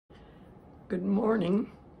Good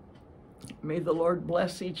morning. May the Lord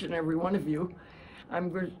bless each and every one of you.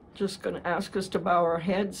 I'm just going to ask us to bow our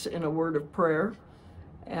heads in a word of prayer,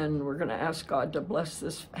 and we're going to ask God to bless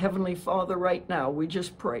this. Heavenly Father, right now, we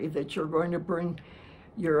just pray that you're going to bring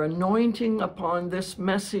your anointing upon this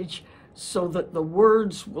message so that the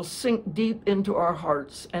words will sink deep into our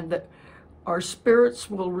hearts and that our spirits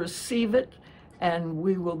will receive it and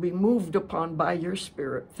we will be moved upon by your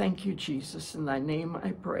Spirit. Thank you, Jesus. In thy name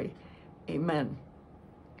I pray. Amen.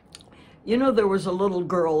 You know, there was a little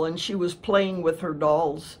girl and she was playing with her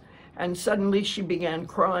dolls, and suddenly she began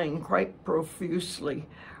crying quite profusely.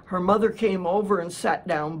 Her mother came over and sat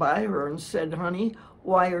down by her and said, "Honey,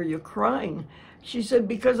 why are you crying?" She said,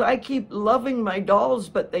 "Because I keep loving my dolls,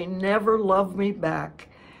 but they never love me back."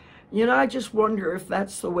 You know, I just wonder if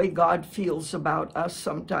that's the way God feels about us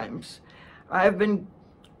sometimes. I've been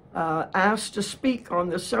asked to speak on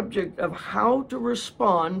the subject of how to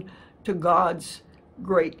respond to God's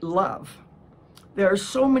great love. There are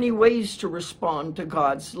so many ways to respond to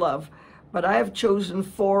God's love, but I have chosen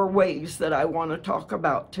 4 ways that I want to talk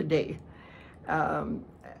about today. And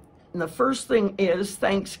the first thing is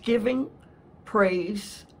thanksgiving,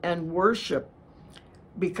 praise, and worship,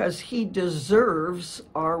 because he deserves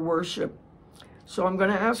our worship. So I'm going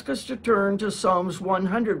to ask us to turn to Psalms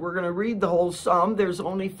 100. We're going to read the whole psalm. There's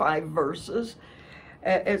only 5 verses.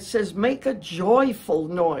 It says, "Make a joyful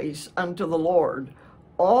noise unto the Lord,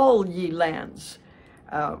 all ye lands."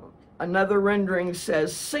 Another rendering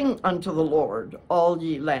says, "Sing unto the Lord, all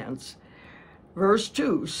ye lands." Verse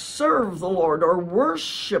 2, "Serve the Lord," or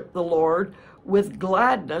worship the Lord with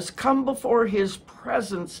gladness. Come before his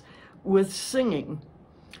presence with singing.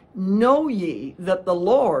 "Know ye that the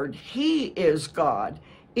Lord, he is God.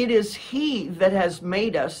 It is he that has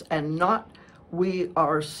made us, and not we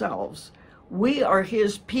ourselves. We are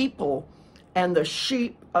his people and the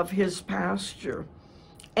sheep of his pasture.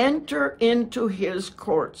 Enter into his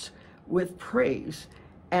courts with praise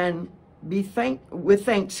and with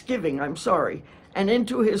thanksgiving, and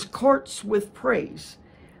into his courts with praise.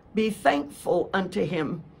 Be thankful unto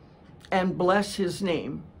him and bless his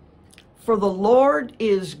name. For the Lord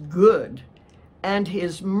is good, and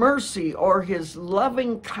his mercy," or his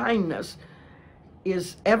loving kindness,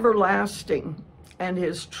 "is everlasting, and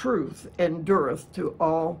his truth endureth to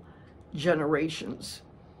all generations."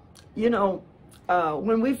 You know,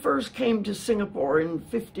 when we first came to Singapore in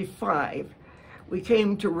 '55, we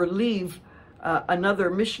came to relieve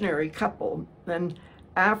another missionary couple. And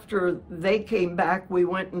after they came back, we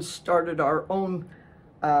went and started our own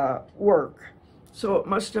work. So it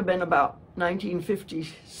must have been about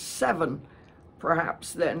 1957,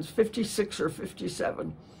 perhaps then, 56 or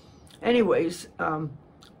 57. Anyways,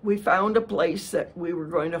 we found a place that we were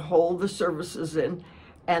going to hold the services in,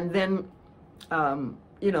 and then,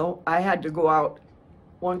 you know, I had to go out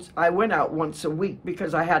I went out once a week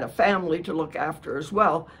because I had a family to look after as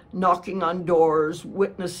well, knocking on doors,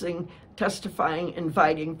 witnessing, testifying,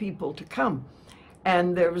 inviting people to come.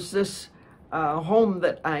 And there was this home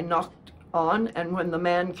that I knocked on, and when the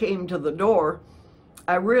man came to the door,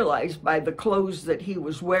 I realized by the clothes that he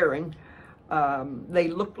was wearing, they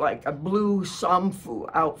looked like a blue samfu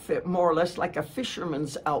outfit, more or less like a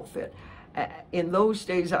fisherman's outfit. In those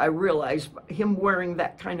days, I realized him wearing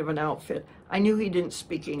that kind of an outfit, I knew he didn't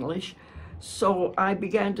speak English. So I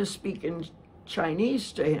began to speak in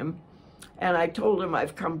Chinese to him, and I told him,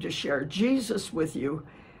 "I've come to share Jesus with you."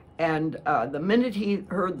 And the minute he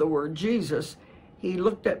heard the word Jesus, he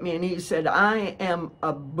looked at me and he said, "I am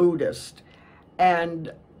a Buddhist."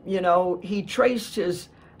 And, you know, he traced his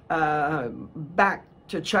back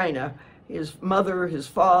to China, his mother, his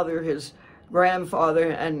father, his grandfather,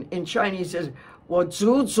 and in Chinese says, "Wo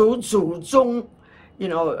zu zu zu zong." You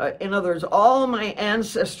know, in other words, all my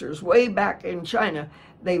ancestors way back in China,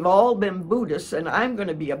 they've all been Buddhists, and I'm going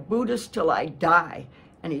to be a Buddhist till I die.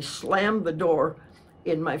 And he slammed the door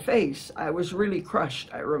in my face. I was really crushed,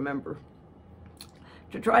 I remember.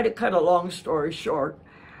 To try to cut a long story short,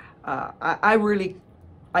 I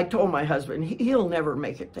told my husband, he'll never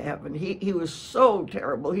make it to heaven. He was so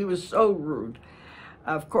terrible. He was so rude.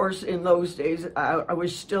 Of course, in those days, I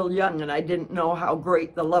was still young, and I didn't know how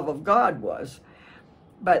great the love of God was.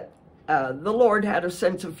 But the Lord had a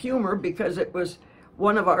sense of humor, because it was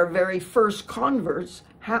one of our very first converts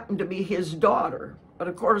happened to be his daughter. But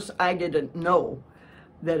of course, I didn't know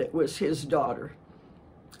that it was his daughter.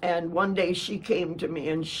 And one day she came to me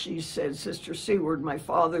and she said, "Sister Seward, my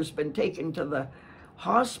father's been taken to the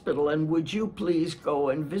hospital, and would you please go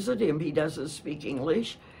and visit him? He doesn't speak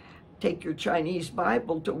English. Take your Chinese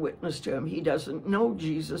Bible to witness to him. He doesn't know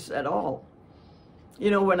Jesus at all."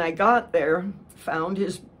 You know, when I got there, found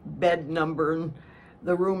his bed number and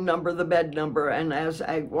the room number, the bed number, and as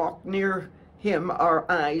I walked near him, our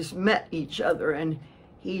eyes met each other, and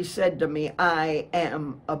he said to me, "I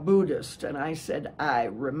am a Buddhist," and I said, "I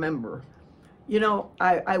remember." You know,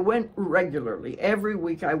 I went regularly. Every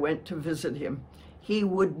week I went to visit him. He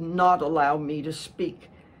would not allow me to speak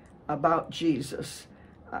about Jesus.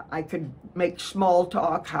 I could make small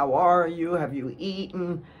talk, how are you, have you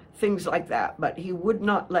eaten, things like that, but he would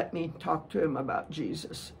not let me talk to him about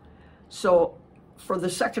Jesus. So for the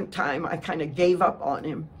second time, I kind of gave up on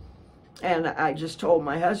him. And I just told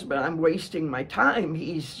my husband, I'm wasting my time.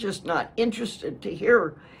 He's just not interested to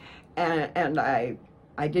hear. And I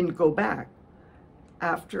didn't go back.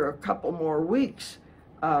 After a couple more weeks,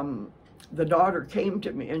 the daughter came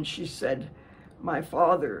to me and she said, "My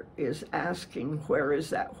father is asking, where is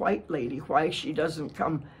that white lady? Why she doesn't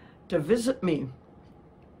come to visit me?"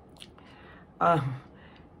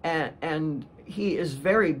 And he is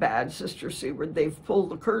very bad, Sister Seward. They've pulled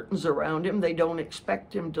the curtains around him. They don't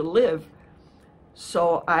expect him to live.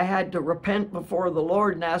 So I had to repent before the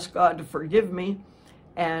Lord and ask God to forgive me.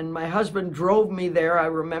 And my husband drove me there, I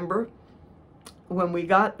remember. When we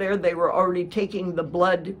got there, they were already taking the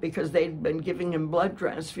blood because they'd been giving him blood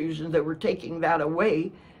transfusions. They were taking that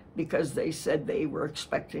away because they said they were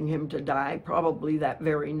expecting him to die probably that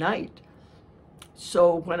very night.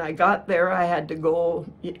 So when I got there, I had to go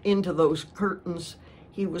into those curtains.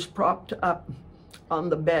 He was propped up on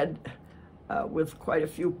the bed with quite a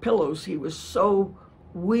few pillows. He was so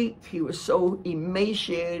weak. He was so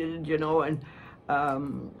emaciated, you know, and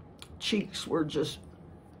cheeks were just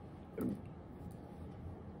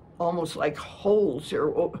almost like holes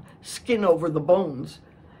here, skin over the bones.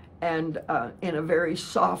 And in a very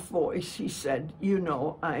soft voice, he said, "You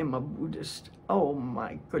know, I'm a Buddhist." Oh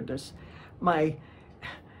my goodness. My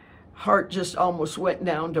heart just almost went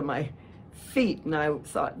down to my feet, and I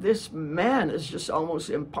thought, this man is just almost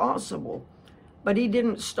impossible. But he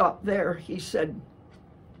didn't stop there. He said,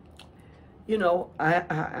 "You know,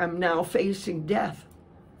 I'm now facing death."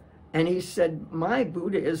 And he said, "My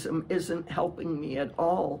Buddhism isn't helping me at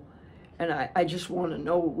all. And I just want to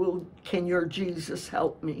know, can your Jesus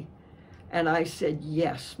help me?" And I said,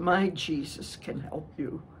 "Yes, my Jesus can help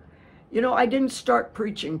you." You know, I didn't start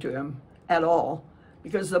preaching to him at all,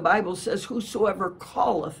 because the Bible says, "Whosoever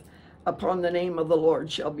calleth upon the name of the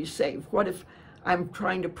Lord shall be saved." What if I'm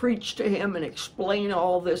trying to preach to him and explain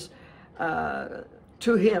all this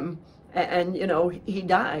to him, and you know, he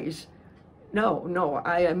dies? No,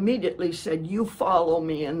 I immediately said, "You follow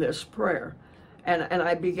me in this prayer." And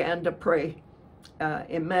I began to pray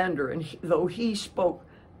in Mandarin. Though he spoke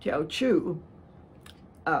Teochew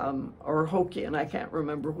or Hokkien, I can't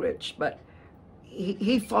remember which, but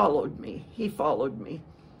he followed me. He followed me.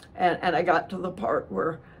 And I got to the part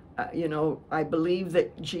where, you know, I believe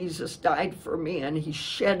that Jesus died for me and he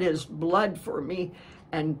shed his blood for me,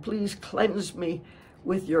 and please cleanse me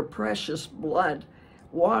with your precious blood.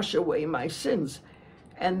 Wash away my sins.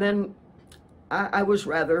 And then I was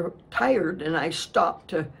rather tired, and I stopped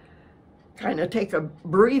to kind of take a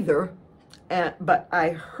breather, but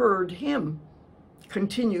I heard him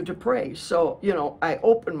continue to pray. So, you know, I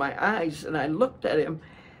opened my eyes and I looked at him,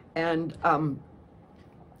 and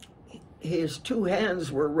his two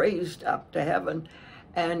hands were raised up to heaven,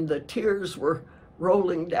 and the tears were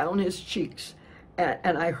rolling down his cheeks.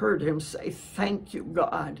 And I heard him say, "Thank you,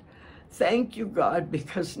 God. Thank you, God,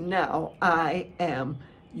 because now I am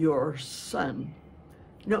your son."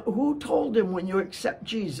 Now, who told him when you accept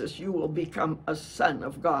Jesus, you will become a son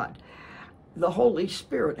of God? The Holy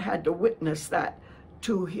Spirit had to witness that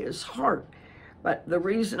to his heart. But the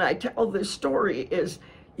reason I tell this story is,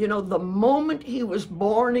 you know, the moment he was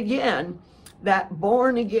born again, that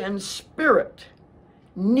born again spirit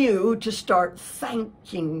knew to start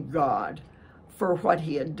thanking God for what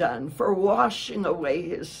he had done, for washing away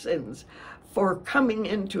his sins, for coming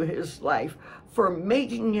into his life, for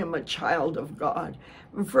making him a child of God.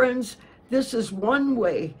 And friends, this is one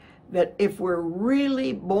way that if we're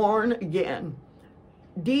really born again,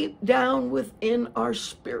 deep down within our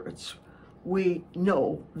spirits, we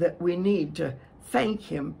know that we need to thank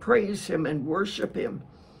him, praise him, and worship him.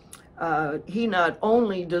 He not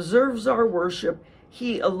only deserves our worship,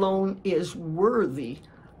 he alone is worthy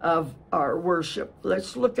of our worship.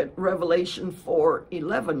 Let's look at Revelation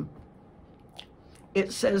 4:11.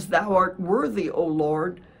 It says, "Thou art worthy, O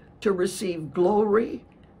Lord, to receive glory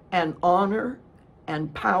and honor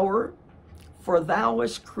and power, for thou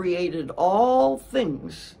hast created all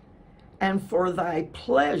things, and for thy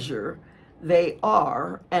pleasure they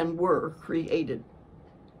are and were created."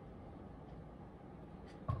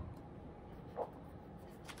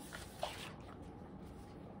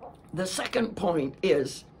 The second point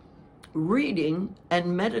is reading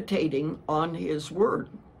and meditating on his word.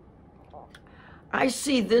 I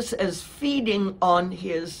see this as feeding on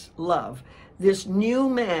his love. This new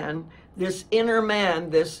man, this inner man,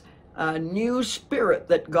 this new spirit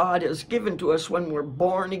that God has given to us when we're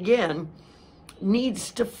born again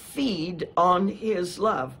needs to feed on his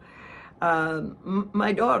love.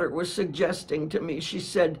 My daughter was suggesting to me, she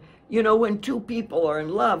said, you know, when two people are in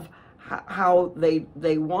love, how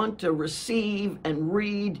they want to receive and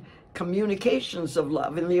read communications of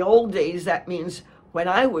love. In the old days, that means when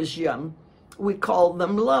I was young, we called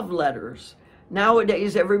them love letters.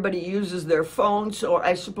 Nowadays, everybody uses their phone, so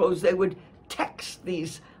I suppose they would text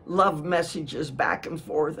these love messages back and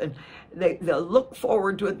forth, and they'll look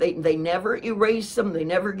forward to it. They never erase them. They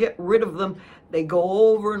never get rid of them. They go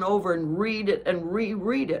over and over and read it and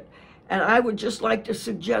reread it. And I would just like to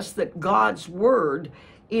suggest that God's word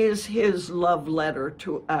is his love letter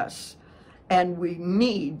to us, and we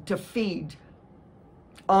need to feed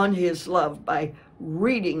on his love by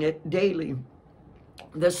reading it daily.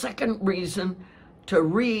 The second reason to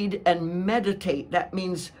read and meditate, that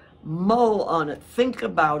means mull on it, think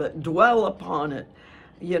about it, dwell upon it,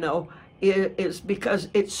 you know, is because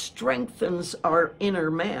it strengthens our inner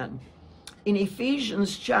man. In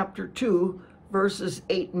Ephesians chapter 2, verses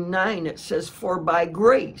 8 and 9, it says, for by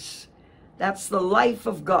grace, that's the life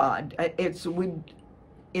of God,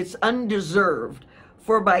 it's undeserved,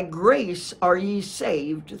 for by grace are ye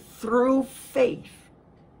saved through faith,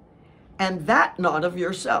 and that not of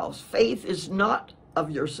yourselves. Faith is not of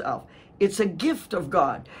yourself. It's a gift of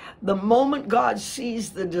God. The moment God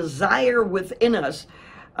sees the desire within us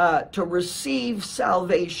to receive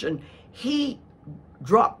salvation, he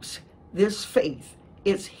drops this faith.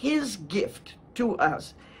 It's his gift to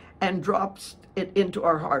us and drops it into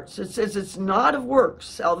our hearts. It says it's not of works,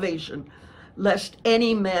 salvation, lest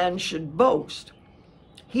any man should boast.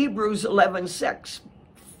 Hebrews 11:6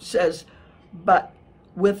 says, but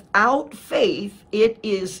without faith it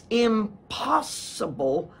is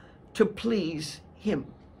impossible to please him.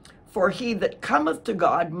 For he that cometh to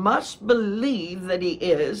God must believe that he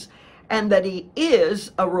is, and that he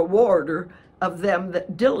is a rewarder of them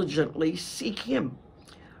that diligently seek him.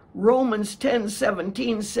 Romans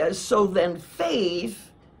 10:17 says, so then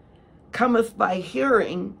faith cometh by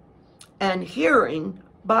hearing, and hearing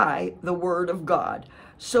by the word of God.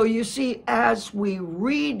 So you see, as we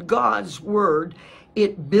read God's word,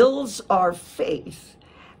 it builds our faith.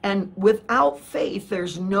 And without faith,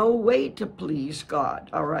 there's no way to please God,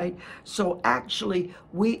 all right? So actually,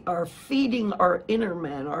 we are feeding our inner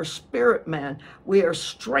man, our spirit man. We are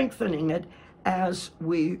strengthening it as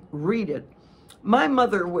we read it. My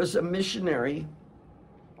mother was a missionary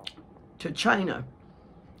to China,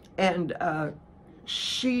 and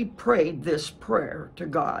she prayed this prayer to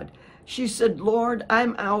God. She said, Lord,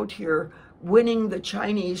 I'm out here winning the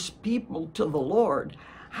Chinese people to the Lord.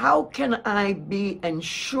 How can I be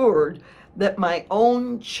ensured that my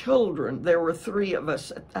own children, there were 3 of us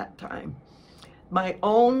at that time, my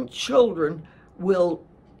own children will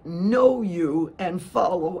know you and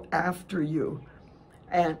follow after you?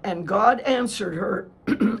 And God answered her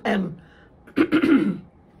and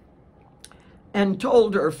and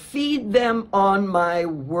told her, feed them on my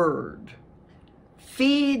word.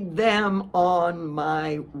 Feed them on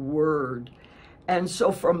my word. And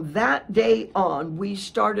so from that day on, we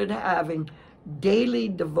started having daily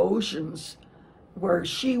devotions where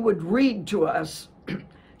she would read to us.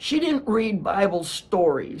 She didn't read Bible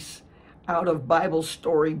stories out of Bible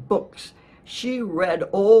story books. She read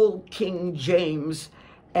Old King James,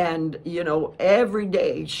 and, you know, every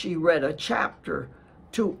day she read a chapter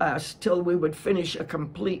to us till we would finish a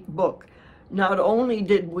complete book. Not only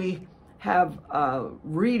did we have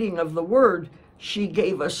reading of the word, she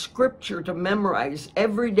gave us scripture to memorize.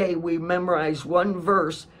 Every day we memorized one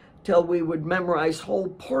verse till we would memorize whole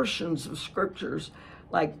portions of scriptures.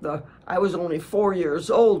 Like I was only 4 years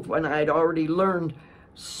old when I'd already learned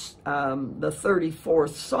the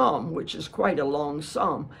 34th Psalm, which is quite a long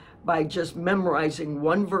psalm, by just memorizing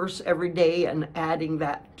one verse every day and adding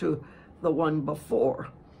that to the one before.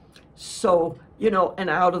 So, you know, and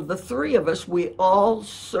out of the 3 of us, we all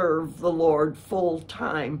serve the Lord full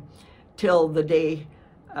time till the day.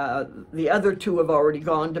 The other 2 have already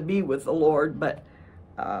gone to be with the Lord, but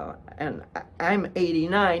and I'm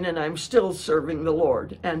 89 and I'm still serving the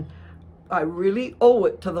Lord. And I really owe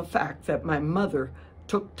it to the fact that my mother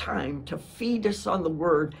took time to feed us on the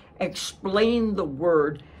word, explain the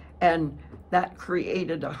word, and that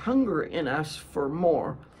created a hunger in us for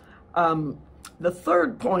more. The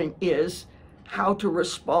third point is how to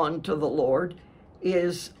respond to the Lord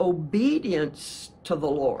is obedience to the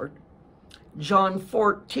Lord. John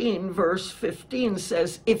 14, verse 15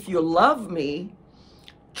 says, if you love me,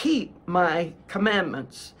 keep my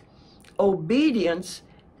commandments. Obedience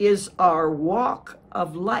is our walk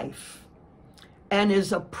of life and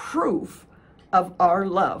is a proof of our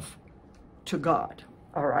love to God,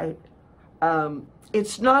 all right?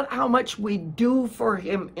 It's not how much we do for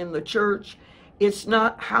him in the church. It's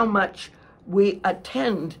not how much we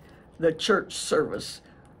attend the church service,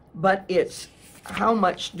 but it's how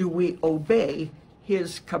much do we obey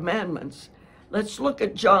his commandments. Let's look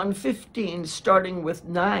at John 15, starting with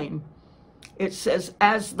 9. It says,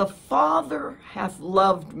 as the Father hath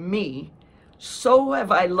loved me, so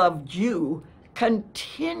have I loved you.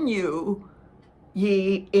 Continue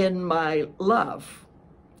ye in my love.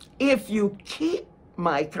 If you keep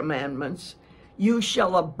my commandments, you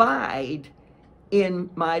shall abide in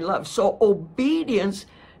my love. So obedience,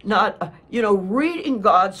 not, reading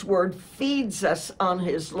God's word feeds us on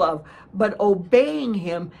his love, but obeying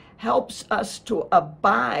him helps us to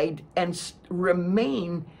abide and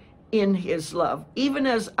remain in his love. Even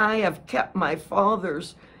as I have kept my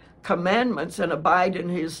Father's commandments and abide in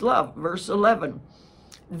his love. Verse 11,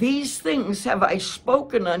 these things have I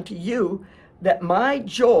spoken unto you, that my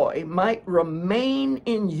joy might remain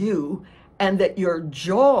in you, and that your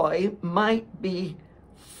joy might be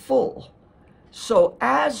full. So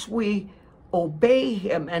as we obey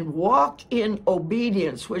him and walk in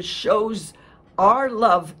obedience, which shows our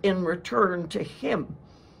love in return to him,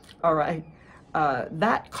 all right,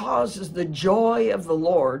 that causes the joy of the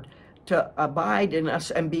Lord to abide in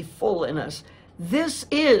us and be full in us. This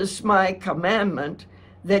is my commandment,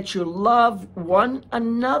 that you love one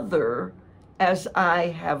another as I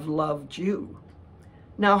have loved you.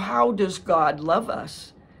 Now, how does God love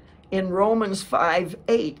us? In Romans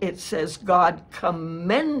 5:8, it says, God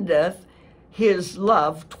commendeth his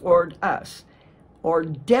love toward us, or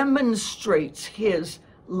demonstrates his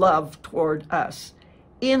love toward us,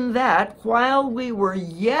 in that while we were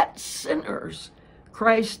yet sinners,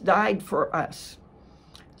 Christ died for us.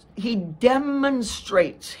 He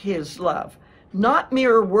demonstrates his love, not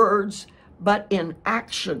mere words, but in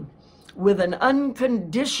action, with an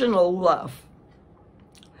unconditional love,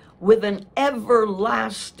 with an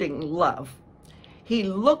everlasting love. He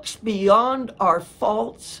looks beyond our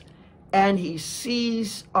faults and he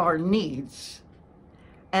sees our needs.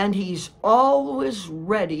 And he's always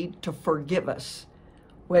ready to forgive us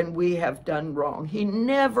when we have done wrong. He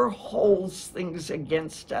never holds things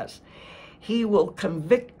against us. He will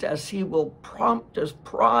convict us. He will prompt us,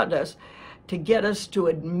 prod us to get us to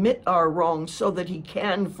admit our wrongs so that he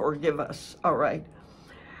can forgive us, all right?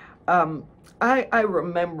 I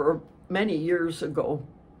remember many years ago,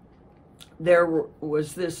 there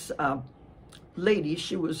was this lady.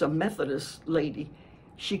 She was a Methodist lady.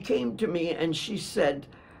 She came to me and she said,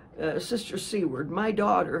 Sister Seward, my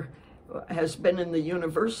daughter has been in the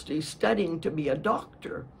university studying to be a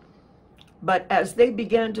doctor. But as they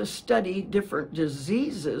began to study different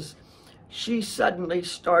diseases, she suddenly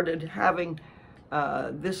started having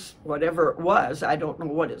this, whatever it was, I don't know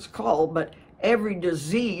what it's called, but every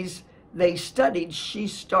disease they studied, she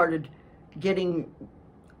started getting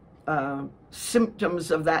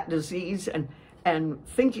symptoms of that disease and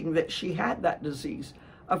thinking that she had that disease.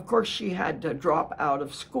 Of course, she had to drop out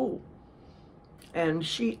of school. And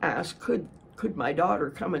she asked, could my daughter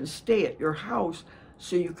come and stay at your house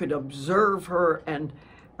so you could observe her and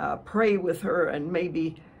pray with her and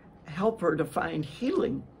maybe help her to find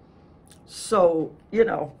healing? So,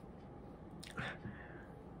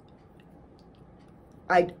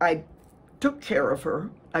 I took care of her.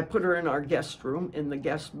 I put her in our guest room, in the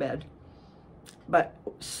guest bed. But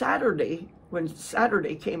Saturday, when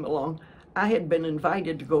Saturday came along, I had been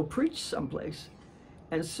invited to go preach someplace.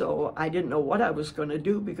 And so I didn't know what I was going to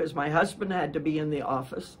do because my husband had to be in the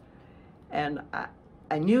office. And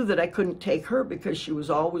I knew that I couldn't take her because she was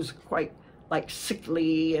always quite like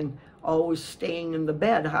sickly and always staying in the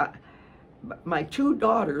bed. My two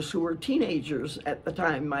daughters, who were teenagers at the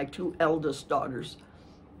time, my two eldest daughters,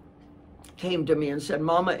 came to me and said,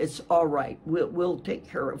 Mama, it's all right. We'll take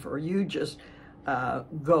care of her. You just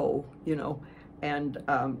go,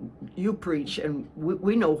 and you preach, and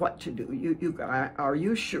we know what to do. Are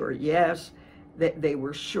you sure? Yes, they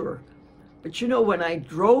were sure. But when I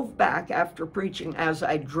drove back after preaching, as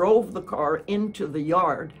I drove the car into the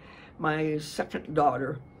yard, my second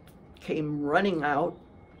daughter came running out,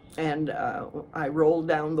 and I rolled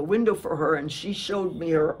down the window for her, and she showed me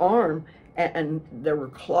her arm, and there were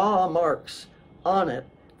claw marks on it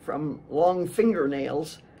from long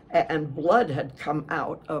fingernails, and blood had come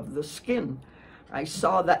out of the skin. I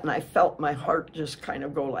saw that and I felt my heart just kind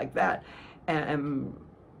of go like that. And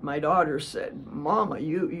my daughter said, Mama,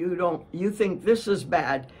 you think this is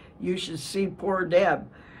bad. You should see poor Deb.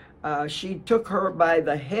 She took her by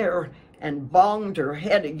the hair and bonged her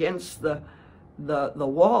head against the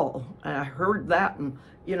wall. And I heard that, and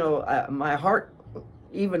my heart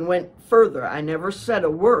even went further. I never said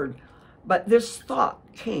a word, but this thought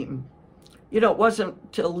came. It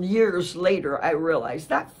wasn't till years later I realized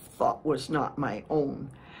that thought was not my own.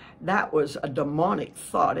 That was a demonic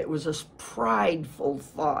thought. It was a prideful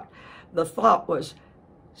thought. The thought was,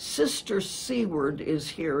 Sister Seward is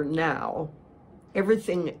here now.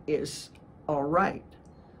 Everything is all right.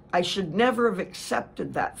 I should never have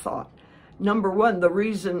accepted that thought. Number one, the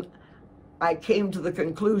reason I came to the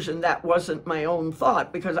conclusion that wasn't my own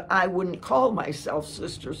thought, because I wouldn't call myself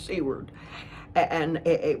Sister Seward. And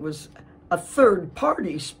it was a third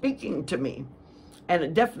party speaking to me. And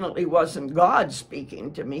it definitely wasn't God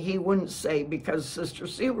speaking to me. He wouldn't say, because Sister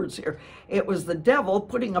Seward's here. It was the devil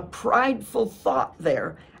putting a prideful thought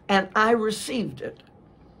there, and I received it.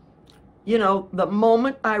 The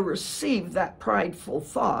moment I received that prideful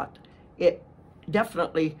thought, it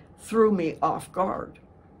definitely threw me off guard.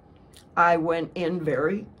 I went in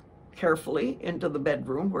very carefully into the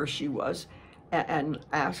bedroom where she was and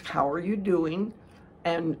asked, how are you doing?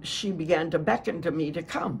 And she began to beckon to me to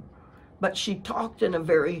come. But she talked in a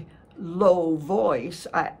very low voice,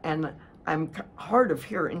 and I'm hard of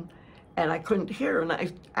hearing, and I couldn't hear. And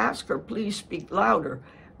I asked her, please speak louder.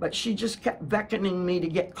 But she just kept beckoning me to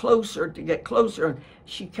get closer, and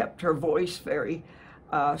she kept her voice very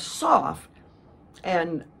soft.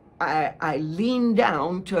 And I leaned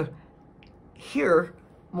down to hear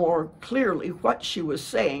more clearly what she was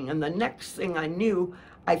saying. And the next thing I knew,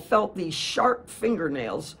 I felt these sharp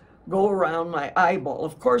fingernails go around my eyeball.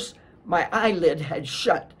 Of course, my eyelid had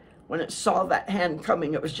shut when it saw that hand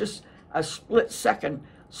coming. It was just a split second.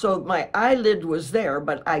 So my eyelid was there,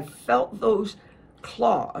 but I felt those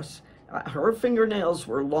claws. Her fingernails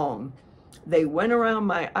were long. They went around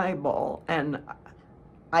my eyeball, and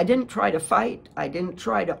I didn't try to fight. I didn't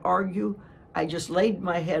try to argue. I just laid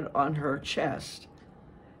my head on her chest,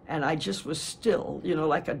 and I just was still,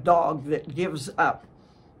 like a dog that gives up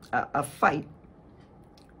a fight.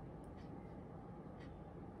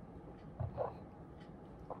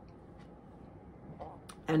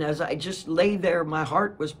 And as I just lay there, my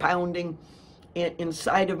heart was pounding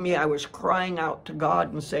inside of me. I was crying out to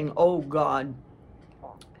God and saying, oh God,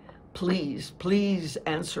 please, please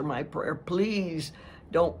answer my prayer. Please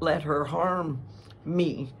don't let her harm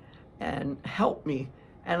me, and help me.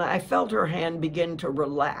 And I felt her hand begin to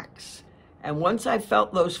relax. And once I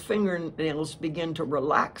felt those fingernails begin to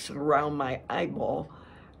relax around my eyeball,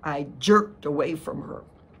 I jerked away from her.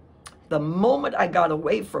 The moment I got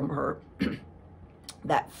away from her,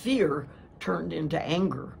 that fear turned into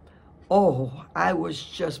anger. Oh, I was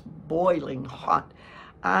just boiling hot.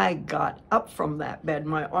 I got up from that bed.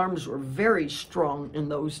 My arms were very strong in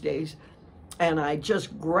those days. And I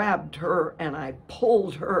just grabbed her and I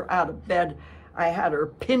pulled her out of bed. I had her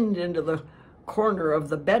pinned into the corner of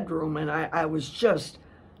the bedroom, and I was just,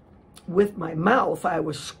 with my mouth, I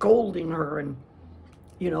was scolding her. And,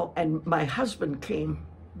 and my husband came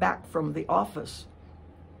back from the office.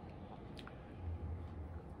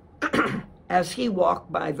 As he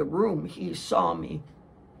walked by the room, he saw me,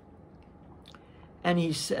 and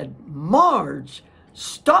he said, Marge,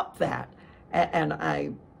 stop that. And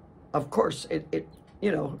I, of course, it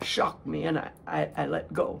shocked me, and I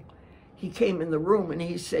let go. He came in the room and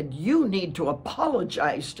he said, you need to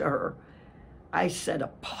apologize to her. I said,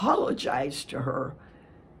 apologize to her?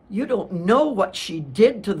 You don't know what she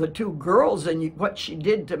did to the two girls and what she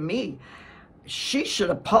did to me. She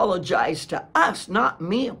should apologize to us, not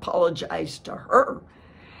me apologize to her.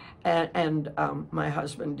 And my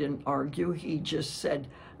husband didn't argue. He just said,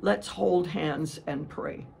 let's hold hands and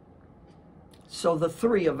pray. So the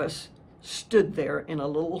three of us stood there in a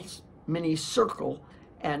little mini circle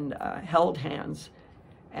and held hands.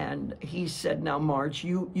 And he said, now, Marge,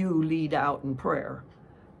 you lead out in prayer.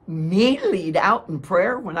 Me lead out in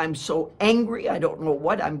prayer when I'm so angry, I don't know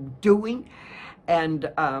what I'm doing?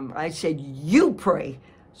 And I said, you pray.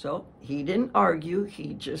 So he didn't argue.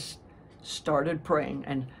 He just started praying.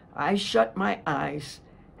 And I shut my eyes,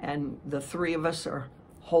 and the three of us are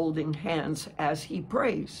holding hands as he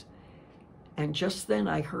prays. And just then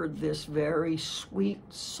I heard this very sweet,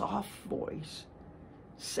 soft voice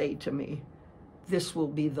say to me, this will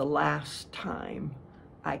be the last time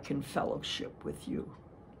I can fellowship with you.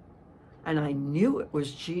 And I knew it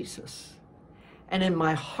was Jesus. And in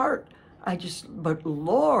my heart, But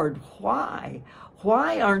Lord, why?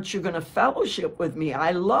 Why aren't you going to fellowship with me?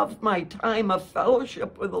 I love my time of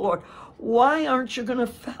fellowship with the Lord. Why aren't you going to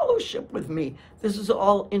fellowship with me? This is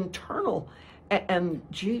all internal. And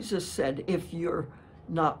Jesus said, if you're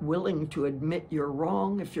not willing to admit you're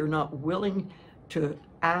wrong, if you're not willing to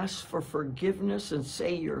ask for forgiveness and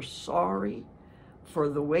say you're sorry for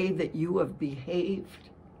the way that you have behaved,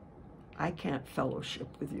 I can't fellowship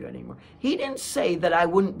with you anymore. He didn't say that I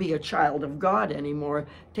wouldn't be a child of God anymore. It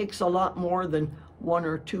takes a lot more than one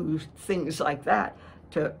or two things like that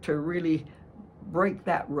to really break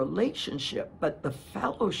that relationship. But the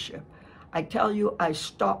fellowship, I tell you, I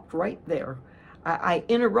stopped right there. I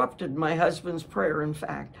interrupted my husband's prayer, in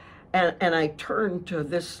fact, and I turned to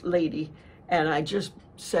this lady and I just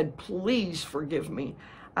said, please forgive me.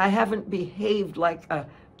 I haven't behaved like a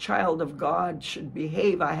child of God should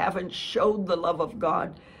behave. I haven't showed the love of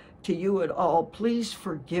God to you at all. Please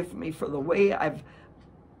forgive me for the way I've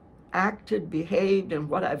acted, behaved, and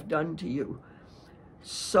what I've done to you.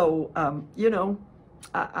 So, you know,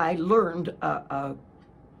 I learned a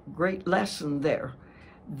great lesson there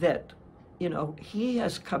that, you know, he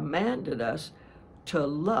has commanded us to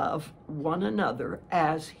love one another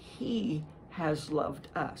as he has loved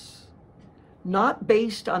us. Not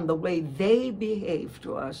based on the way they behave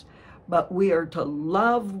to us, but we are to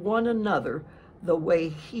love one another the way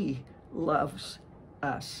he loves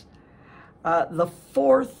us. The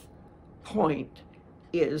fourth point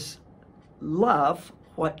is love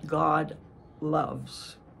what God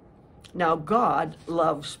loves. Now, God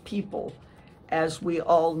loves people, as we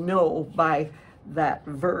all know by that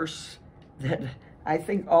verse that I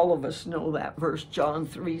think all of us know that verse, John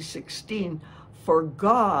 3:16, for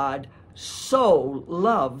God so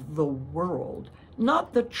loved the world,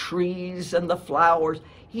 not the trees and the flowers.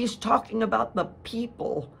 He's talking about the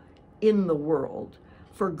people in the world.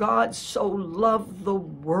 For God so loved the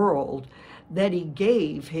world that he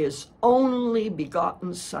gave his only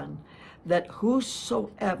begotten Son, that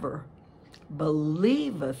whosoever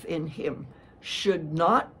believeth in him should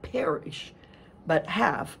not perish, but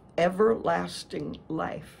have everlasting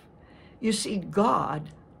life. You see, God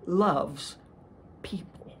loves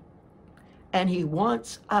people, and he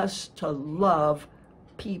wants us to love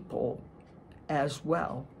people as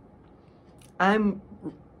well. I'm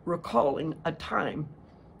recalling a time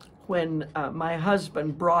when my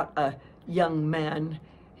husband brought a young man.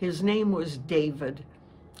 His name was David.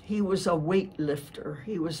 He was a weightlifter.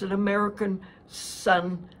 He was an American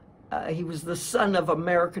son. He was the son of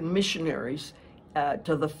American missionaries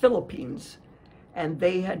to the Philippines. And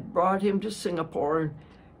they had brought him to Singapore and,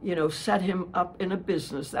 you know, set him up in a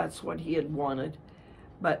business. That's what he had wanted.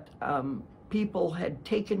 But people had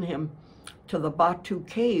taken him to the Batu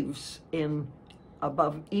Caves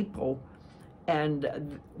above Ipoh,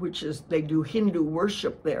 and which is, they do Hindu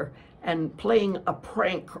worship there, and playing a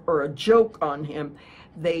prank or a joke on him,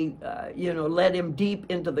 they you know, led him deep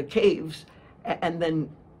into the caves and then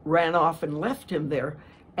ran off and left him there.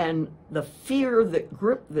 And the fear that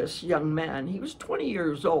gripped this young man, he was 20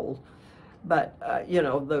 years old, but you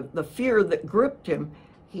know, the fear that gripped him,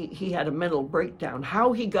 he had a mental breakdown.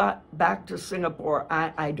 How he got back to Singapore,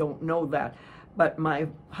 I don't know that. But my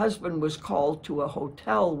husband was called to a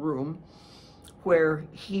hotel room where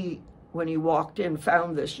he, when he walked in,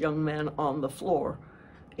 found this young man on the floor,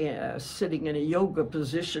 sitting in a yoga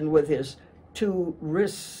position with his two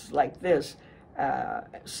wrists like this,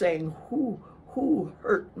 saying, who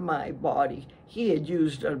hurt my body? He had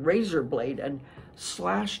used a razor blade and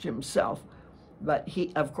slashed himself, but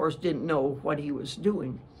he, of course, didn't know what he was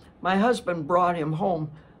doing. My husband brought him home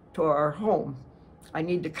to our home. I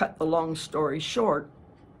need to cut the long story short.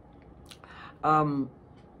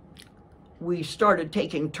 We started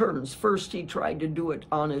taking turns. First, he tried to do it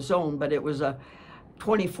on his own, but it was a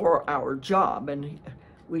 24-hour job, and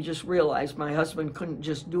we just realized my husband couldn't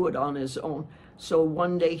just do it on his own. So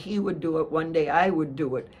one day he would do it, one day I would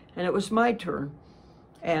do it, and it was my turn.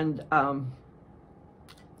 And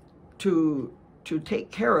to take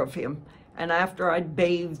care of him. And after I'd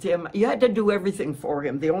bathed him, you had to do everything for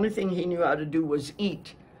him. The only thing he knew how to do was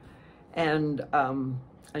eat, and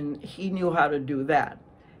he knew how to do that.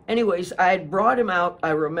 Anyways, I had brought him out, I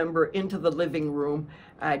remember, into the living room.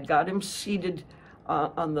 I had got him seated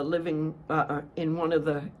on the living, in one of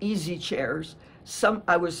the easy chairs.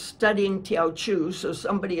 I was studying Teochew, so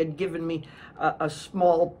somebody had given me a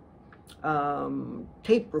small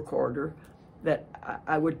tape recorder that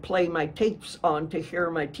I would play my tapes on to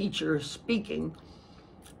hear my teacher speaking.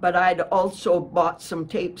 But I'd also bought some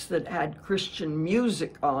tapes that had Christian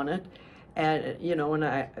music on it, and you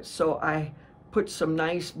know, so I put some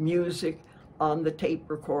nice music on the tape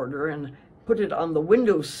recorder and put it on the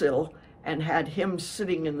windowsill and had him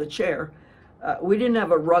sitting in the chair. We didn't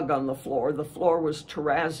have a rug on the floor. The floor was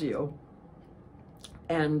terrazzo.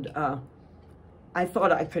 And I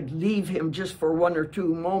thought I could leave him just for 1 or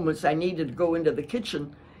 2 moments. I needed to go into the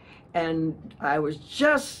kitchen. And I was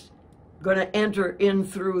just going to enter in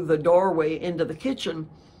through the doorway into the kitchen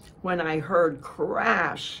when I heard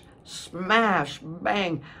crash, smash,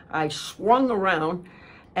 bang. I swung around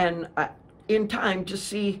and in time to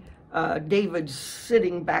see David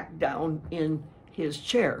sitting back down in his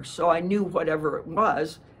chair. So I knew whatever it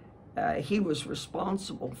was, he was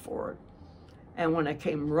responsible for it. And when I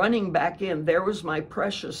came running back in, there was my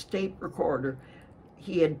precious tape recorder.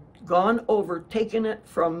 He had gone over, taken it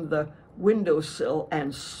from the windowsill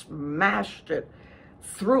and smashed it,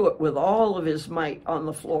 threw it with all of his might on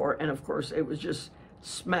the floor. And of course, it was just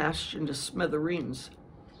smashed into smithereens.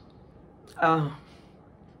 I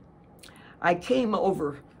came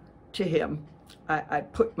over to him. I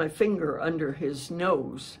put my finger under his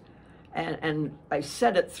nose and I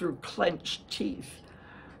said it through clenched teeth.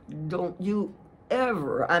 Don't you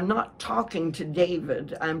ever, I'm not talking to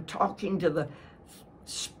David, I'm talking to the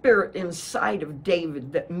spirit inside of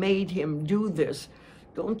David that made him do this.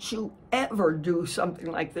 Don't you ever do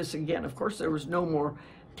something like this again. Of course, there was no more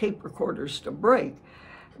tape recorders to break,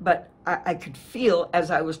 but I could feel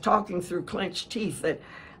as I was talking through clenched teeth that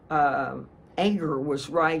anger was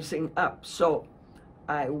rising up. So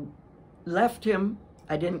I left him.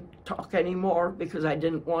 I didn't talk anymore because I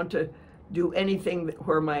didn't want to do anything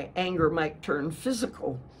where my anger might turn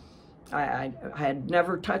physical. I had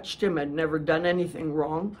never touched him, had never done anything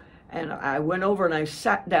wrong. And I went over and I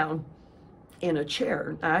sat down in a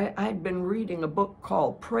chair. I'd been reading a book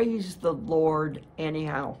called Praise the Lord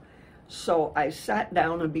Anyhow. So I sat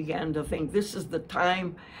down and began to think, this is the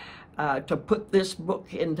time to put this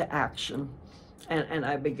book into action. And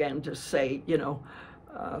I began to say, you know,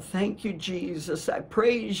 thank you, Jesus. I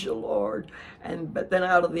praise you, Lord. But then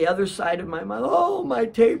out of the other side of my mouth, oh, my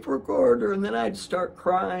tape recorder. And then I'd start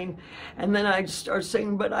crying. And then I'd start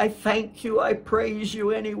saying, but I thank you. I praise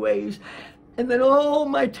you anyways. And then, oh,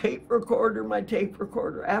 my tape recorder, my tape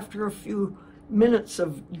recorder. After a few minutes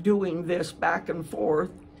of doing this back and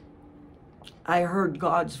forth, I heard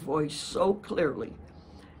God's voice so clearly.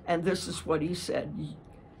 And this is what he said.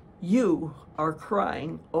 You are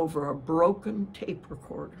crying over a broken tape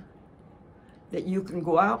recorder that you can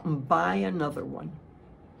go out and buy another one.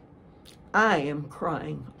 I am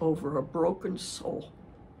crying over a broken soul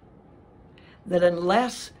that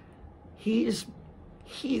unless he is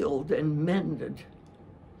healed and mended,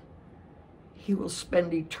 he will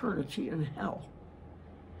spend eternity in hell.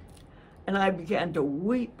 And I began to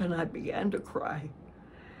weep and I began to cry.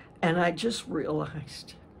 And I just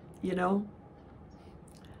realized, you know,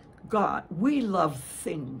 God, we love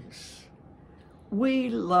things. We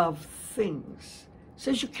love things. It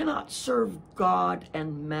says you cannot serve God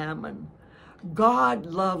and mammon. God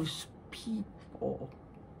loves people.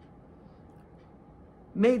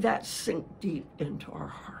 May that sink deep into our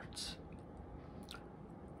hearts.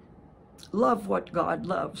 Love what God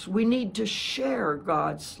loves. We need to share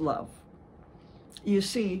God's love. You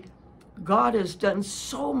see, God has done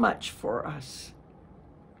so much for us.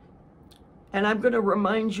 And I'm going to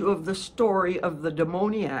remind you of the story of the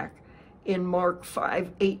demoniac in Mark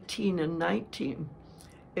 5:18 and 19.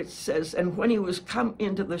 It says, and when he was come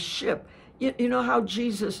into the ship, you know how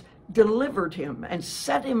Jesus delivered him and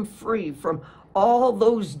set him free from all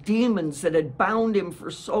those demons that had bound him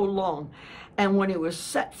for so long. And when he was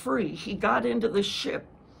set free, he got into the ship.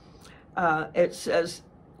 It says,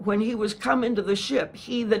 when he was come into the ship,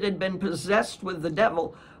 he that had been possessed with the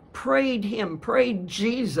devil prayed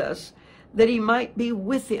Jesus, that he might be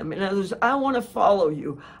with him. In other words, I want to follow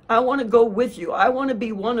you. I want to go with you. I want to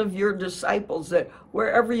be one of your disciples, that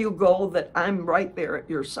wherever you go, that I'm right there at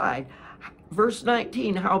your side. Verse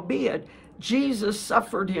 19, howbeit Jesus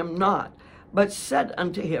suffered him not, but said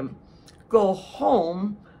unto him, go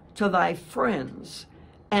home to thy friends,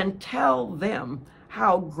 and tell them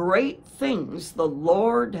how great things the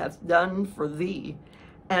Lord hath done for thee,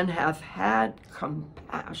 and hath had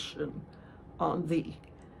compassion on thee.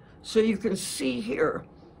 So you can see here,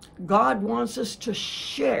 God wants us to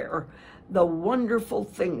share the wonderful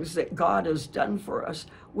things that God has done for us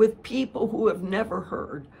with people who have never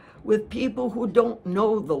heard, with people who don't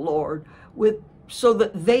know the Lord, so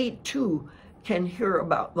that they too can hear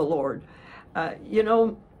about the Lord.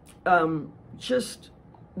 Just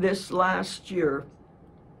this last year,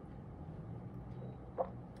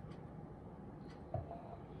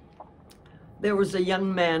 there was a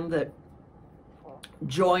young man that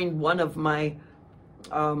joined one of my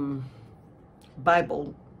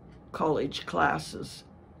Bible college classes.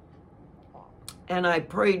 And I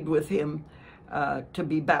prayed with him to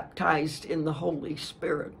be baptized in the Holy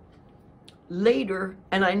Spirit. Later,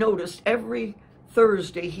 and I noticed every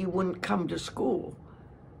Thursday he wouldn't come to school,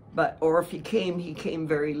 or if he came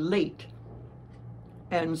very late.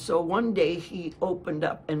 And so one day he opened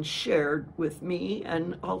up and shared with me,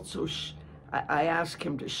 and also I asked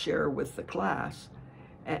him to share with the class.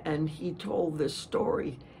 And he told this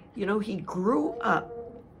story. You know, he grew up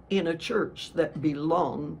in a church that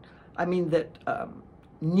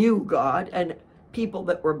knew God, and people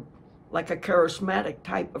that were like a charismatic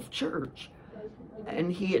type of church.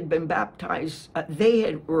 And he had been baptized,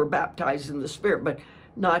 were baptized in the Spirit, but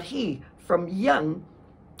not he. From young,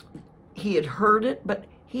 he had heard it, but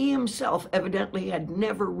he himself evidently had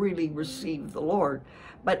never really received the Lord.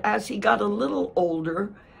 But as he got a little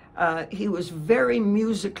older, he was very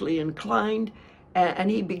musically inclined,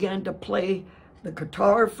 and he began to play the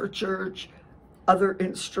guitar for church, other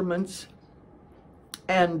instruments.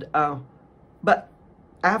 And but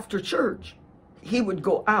after church, he would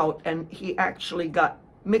go out, and he actually got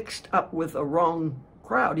mixed up with a wrong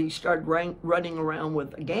crowd. He started running around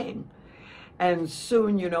with a gang. And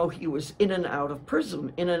soon, you know, he was in and out of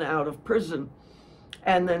prison.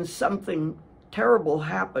 And then something terrible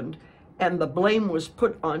happened, and the blame was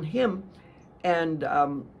put on him, and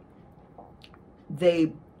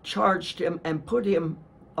they charged him and put him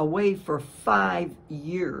away for 5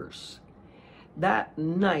 years. That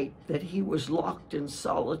night that he was locked in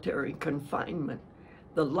solitary confinement,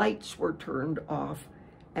 the lights were turned off,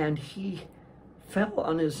 and he fell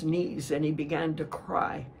on his knees and he began to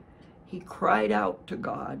cry. He cried out to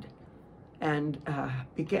God and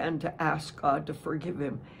began to ask God to forgive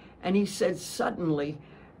him. And he said suddenly,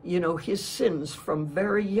 you know, his sins from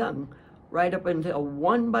very young, right up until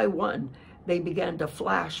one by one, they began to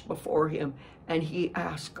flash before him, and he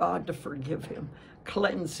asked God to forgive him,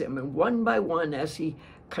 cleanse him. And one by one, as he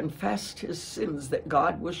confessed his sins that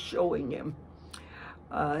God was showing him,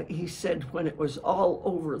 he said when it was all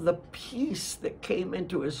over, the peace that came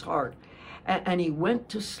into his heart, and he went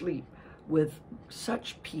to sleep with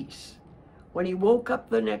such peace. When he woke up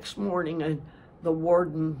the next morning, and the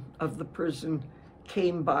warden of the prison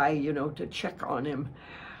came by, you know, to check on him,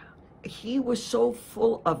 he was so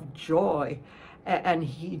full of joy, and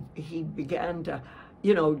he began to,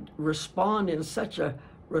 you know, respond in such a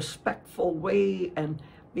respectful way, and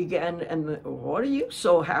what are you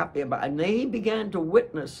so happy about? And he began to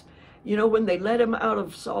witness. You know, when they let him out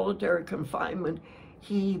of solitary confinement,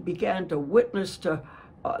 he began to witness to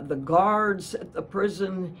the guards at the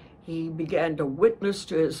prison. He began to witness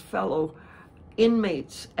to his fellow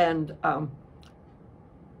inmates, and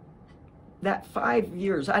that 5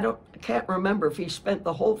 years, I can't remember if he spent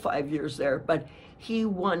the whole 5 years there, but he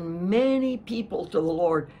won many people to the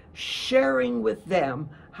Lord, sharing with them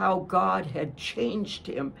how God had changed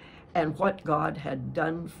him and what God had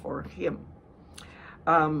done for him.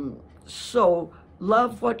 So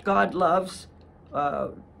love what God loves.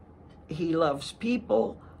 He loves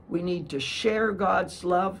people. We need to share God's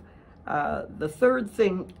love. The third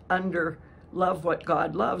thing under love what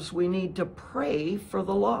God loves, we need to pray for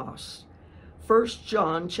the lost. 1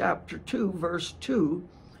 John chapter 2, verse 2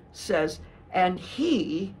 says, and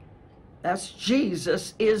he, that's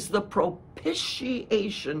Jesus, is the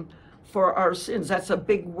propitiation for our sins. That's a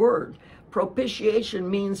big word. Propitiation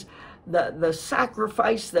means the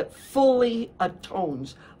sacrifice that fully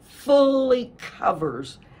atones, fully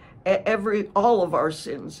covers all of our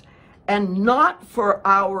sins, and not for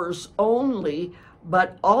ours only,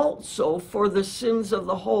 but also for the sins of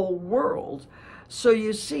the whole world. So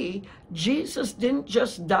you see, Jesus didn't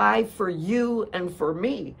just die for you and for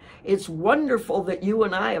me. It's wonderful that you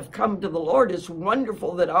and I have come to the Lord. It's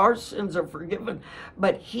wonderful that our sins are forgiven.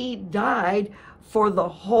 But he died for the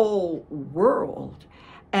whole world.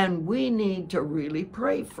 And we need to really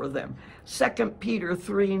pray for them. 2 Peter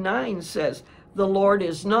 3:9 says, the Lord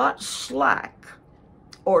is not slack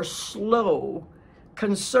or slow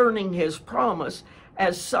concerning his promise,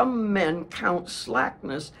 as some men count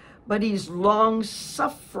slackness, but he's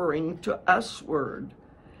long-suffering to usward,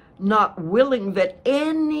 not willing that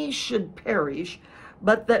any should perish,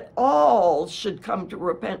 but that all should come to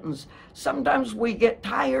repentance. Sometimes we get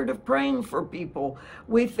tired of praying for people.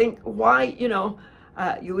 We think, why,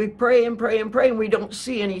 we pray and pray and pray, and we don't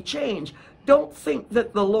see any change. Don't think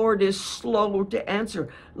that the Lord is slow to answer.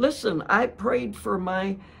 Listen, I prayed for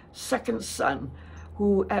my second son,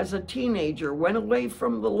 who as a teenager went away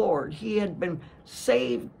from the Lord. He had been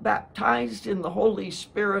saved, baptized in the Holy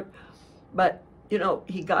Spirit, but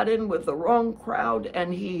he got in with the wrong crowd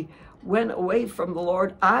and he went away from the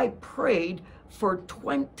Lord. I prayed for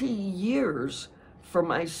 20 years for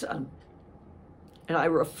my son. And I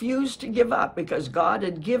refused to give up because God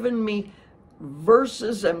had given me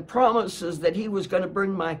verses and promises that he was going to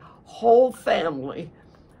bring my whole family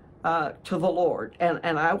to the Lord.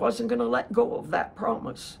 And I wasn't going to let go of that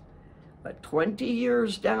promise. But 20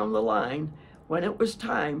 years down the line, when it was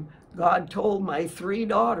time, God told my 3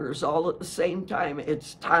 daughters all at the same time,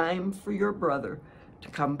 it's time for your brother to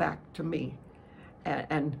come back to me.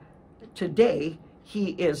 And today,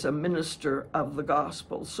 he is a minister of the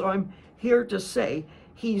gospel. So I'm here to say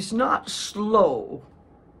he's not slow,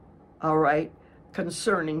 all right,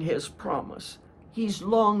 concerning his promise. He's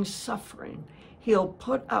long-suffering. He'll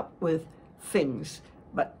put up with things,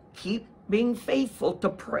 but keep being faithful to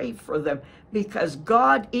pray for them, because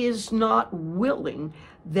God is not willing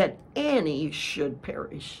that any should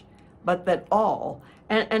perish, but that all.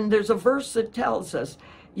 And there's a verse that tells us,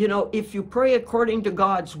 if you pray according to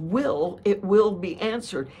God's will, it will be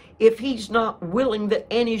answered. If he's not willing that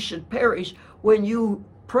any should perish, when you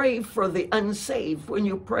pray for the unsaved, when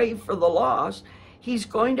you pray for the lost, he's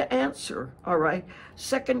going to answer, all right?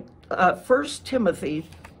 1 Timothy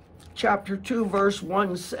chapter 2, verse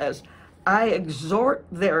 1 says, I exhort,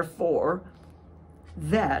 therefore,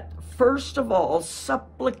 that first of all,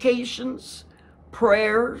 supplications,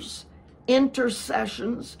 prayers,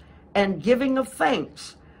 intercessions, and giving of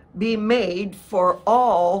thanks be made for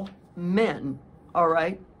all men, all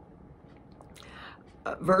right?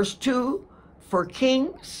 Verse 2, for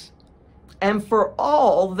kings and for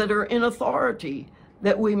all that are in authority,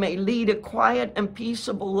 that we may lead a quiet and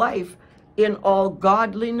peaceable life in all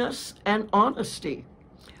godliness and honesty.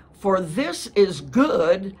 For this is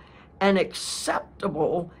good and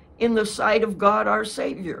acceptable in the sight of God our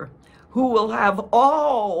Savior, who will have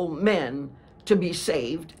all men to be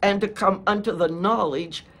saved and to come unto the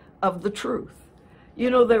knowledge of the truth.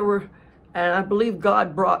 There were, and I believe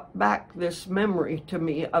God brought back this memory to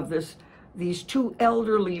me of these 2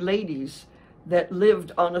 elderly ladies that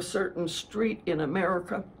lived on a certain street in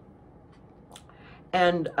America.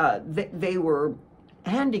 And they were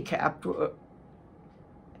handicapped,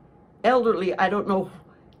 elderly, I don't know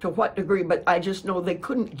to what degree, but I just know they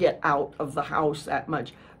couldn't get out of the house that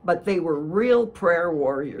much. But they were real prayer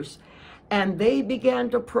warriors. And they began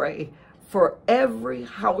to pray for every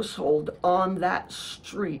household on that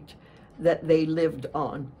street that they lived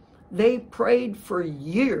on. They prayed for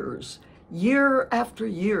years. Year after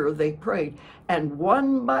year they prayed. And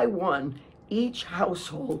one by one, each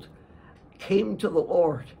household came to the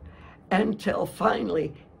Lord, until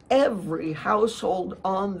finally every household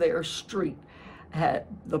on their street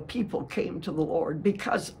the people came to the Lord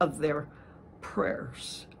because of their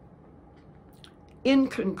prayers. In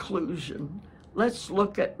conclusion, let's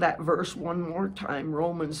look at that verse one more time,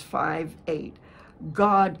 Romans 5:8.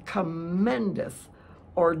 God commendeth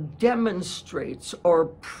or demonstrates or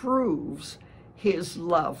proves his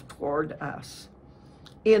love toward us,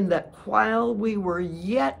 in that while we were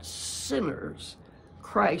yet sinners,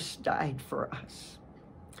 Christ died for us.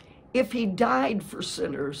 If he died for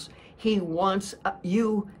sinners, he wants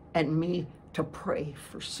you and me to pray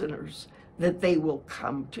for sinners, that they will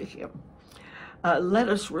come to him. Let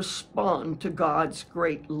us respond to God's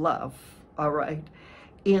great love, all right,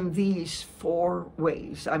 in these 4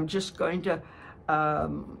 ways. I'm just going to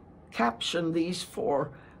caption these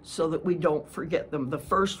 4 so that we don't forget them. The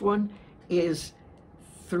first one is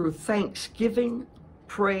through thanksgiving,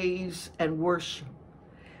 praise, and worship,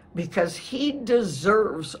 because he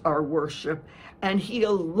deserves our worship and he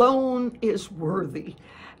alone is worthy.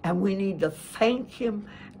 And we need to thank him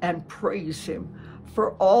and praise him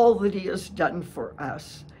for all that he has done for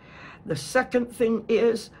us. The second thing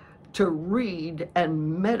is to read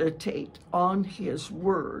and meditate on his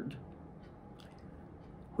word,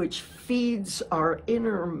 which feeds our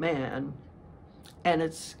inner man,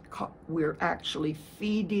 and we're actually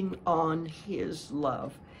feeding on his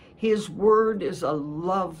love. His word is a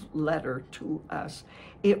love letter to us.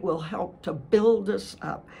 It will help to build us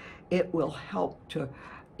up. It will help to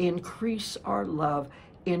increase our love,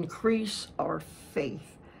 increase our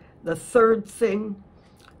faith. The third thing,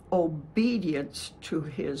 obedience to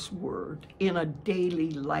his word in a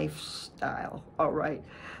daily lifestyle, all right?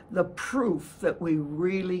 The proof that we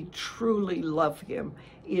really, truly love him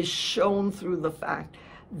is shown through the fact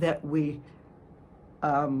that we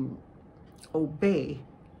obey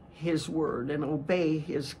his word and obey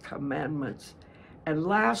his commandments. And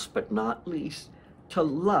last but not least, to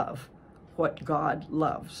love what God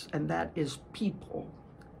loves, and that is people.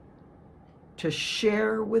 To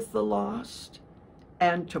share with the lost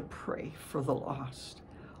and to pray for the lost.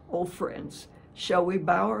 Oh, friends, shall we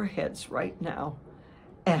bow our heads right now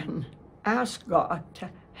and ask God to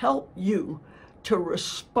help you to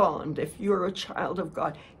respond if you're a child of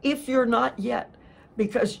God, if you're not yet.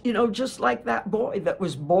 Because, you know, just like that boy that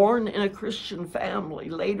was born in a Christian family,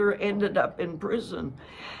 later ended up in prison,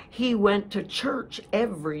 he went to church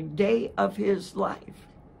every day of his life.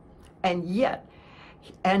 And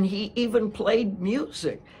he even played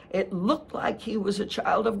music. It looked like he was a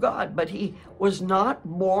child of God, but he was not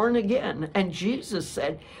born again. And Jesus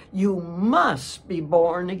said, you must be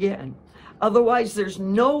born again. Otherwise, there's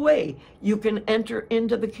no way you can enter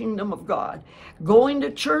into the kingdom of God. Going to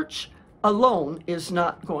church alone is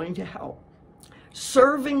not going to help.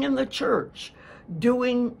 Serving in the church,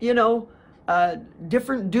 doing,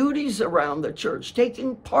 different duties around the church,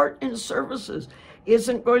 taking part in services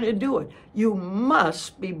isn't going to do it. You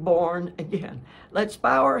must be born again. Let's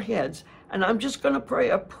bow our heads, and I'm just going to pray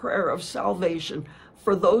a prayer of salvation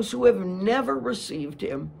for those who have never received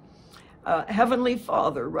him. Heavenly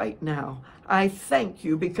Father, right now, I thank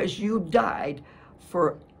you because you died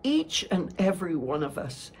for each and every one of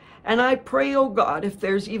us. And I pray, oh God, if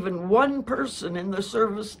there's even one person in the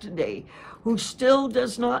service today who still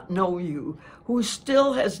does not know you, who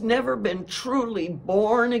still has never been truly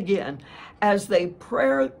born again, as they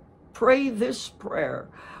pray this prayer,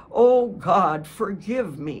 oh God,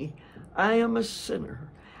 forgive me. I am a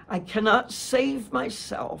sinner. I cannot save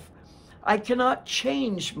myself. I cannot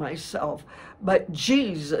change myself. But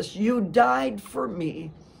Jesus, you died for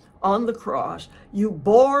me on the cross. You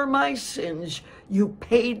bore my sins. You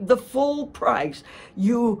paid the full price.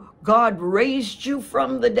 God raised you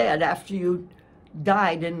from the dead after you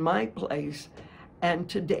died in my place. And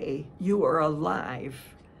today you are alive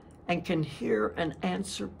and can hear and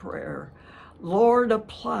answer prayer. Lord,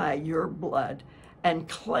 apply your blood and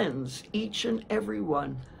cleanse each and every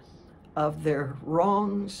one of their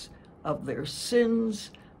wrongs, of their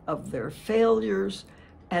sins, of their failures.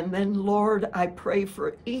 And then, Lord, I pray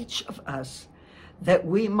for each of us that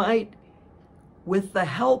we might, with the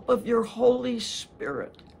help of your Holy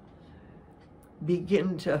Spirit,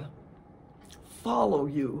 begin to follow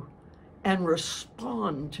you and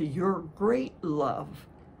respond to your great love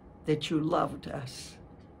that you loved us.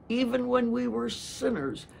 Even when we were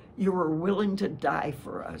sinners, you were willing to die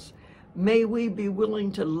for us. May we be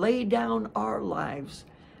willing to lay down our lives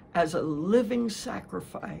as a living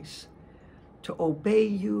sacrifice to obey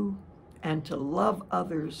you and to love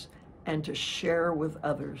others and to share with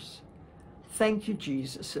others. Thank you,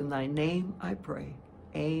 Jesus. In thy name I pray.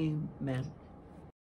 Amen.